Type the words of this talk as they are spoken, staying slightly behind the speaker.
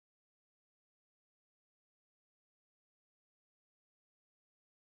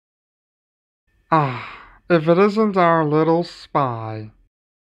If it isn't our little spy.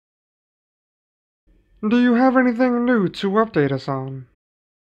 Do you have anything new to update us on?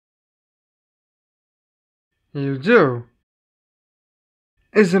 You do?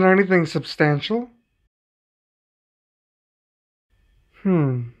 Is it anything substantial?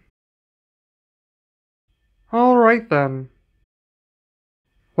 Alright then.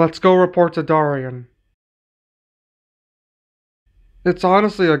 Let's go report to Darian. It's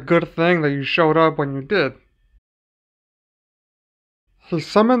honestly a good thing that you showed up when you did. He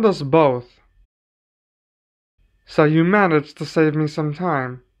summoned us both. So you managed to save me some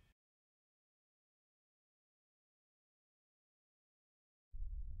time.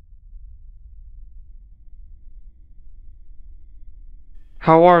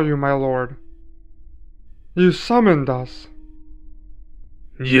 How are you, my lord? You summoned us.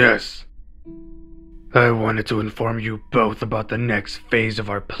 Yes. I wanted to inform you both about the next phase of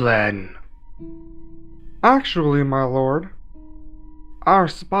our plan. Actually, my lord, our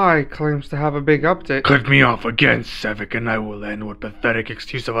spy claims to have a big update. Cut me off again, Sevik, and I will end what pathetic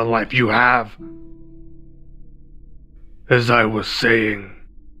excuse of a life you have. As I was saying,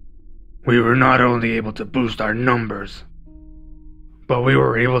 we were not only able to boost our numbers, but we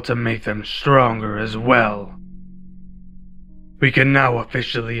were able to make them stronger as well. We can now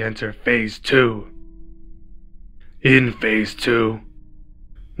officially enter Phase 2. In Phase 2,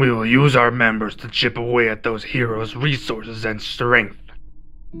 we will use our members to chip away at those heroes' resources and strength.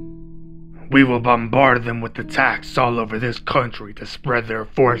 We will bombard them with attacks all over this country to spread their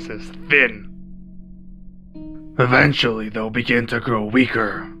forces thin. Eventually, they'll begin to grow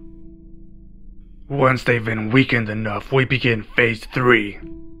weaker. Once they've been weakened enough, we begin Phase 3.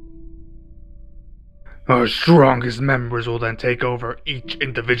 Our strongest members will then take over each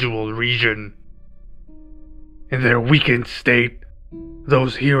individual region. In their weakened state,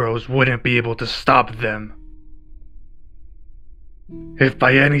 those heroes wouldn't be able to stop them. If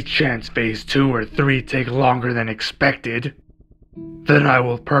by any chance Phase 2 or 3 take longer than expected, then I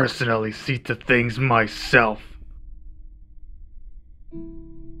will personally see to things myself.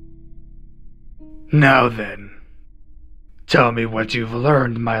 Now then, tell me what you've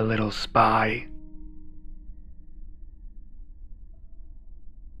learned, my little spy.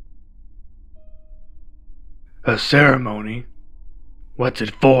 A ceremony? What's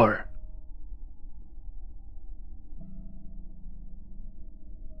it for?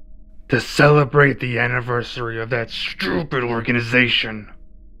 To celebrate the anniversary of that stupid organization.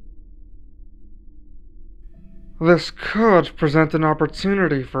 This could present an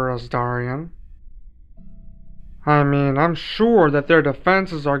opportunity for us, Darian. I mean, I'm sure that their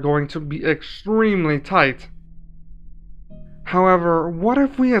defenses are going to be extremely tight. However, what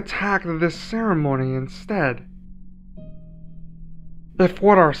if we attack this ceremony instead? If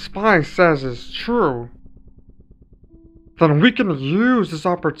what our spy says is true, then we can use this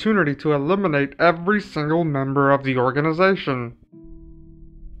opportunity to eliminate every single member of the organization.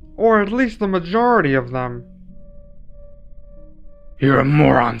 Or at least the majority of them. You're a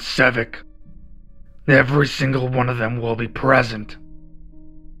moron, Sevik. Every single one of them will be present.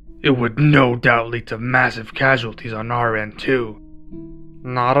 It would no doubt lead to massive casualties on our end too.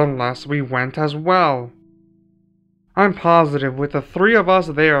 Not unless we went as well. I'm positive with the three of us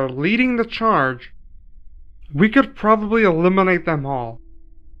there leading the charge, we could probably eliminate them all.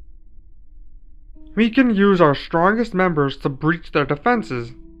 We can use our strongest members to breach their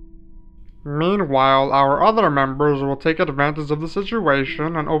defenses. Meanwhile, our other members will take advantage of the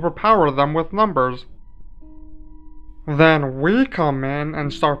situation and overpower them with numbers. Then we come in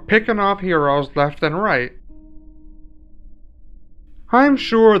and start picking off heroes left and right. I'm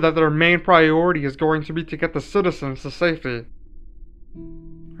sure that their main priority is going to be to get the citizens to safety.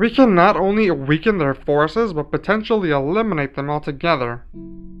 We can not only weaken their forces, but potentially eliminate them altogether.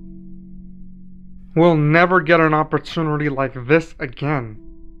 We'll never get an opportunity like this again.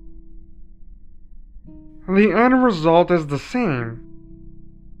 The end result is the same,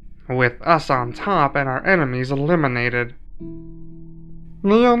 with us on top and our enemies eliminated.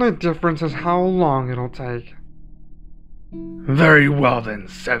 The only difference is how long it'll take. Very well then,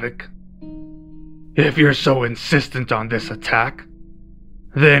 Sevik. If you're so insistent on this attack,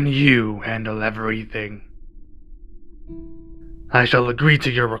 then you handle everything. I shall agree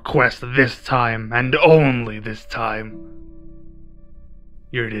to your request this time, and only this time.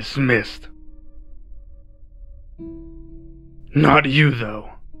 You're dismissed. Not you,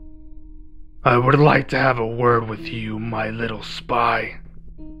 though. I would like to have a word with you, my little spy.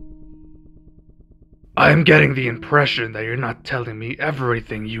 I am getting the impression that you're not telling me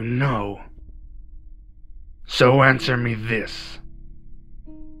everything you know. So answer me this.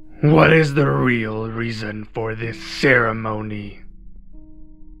 What is the real reason for this ceremony?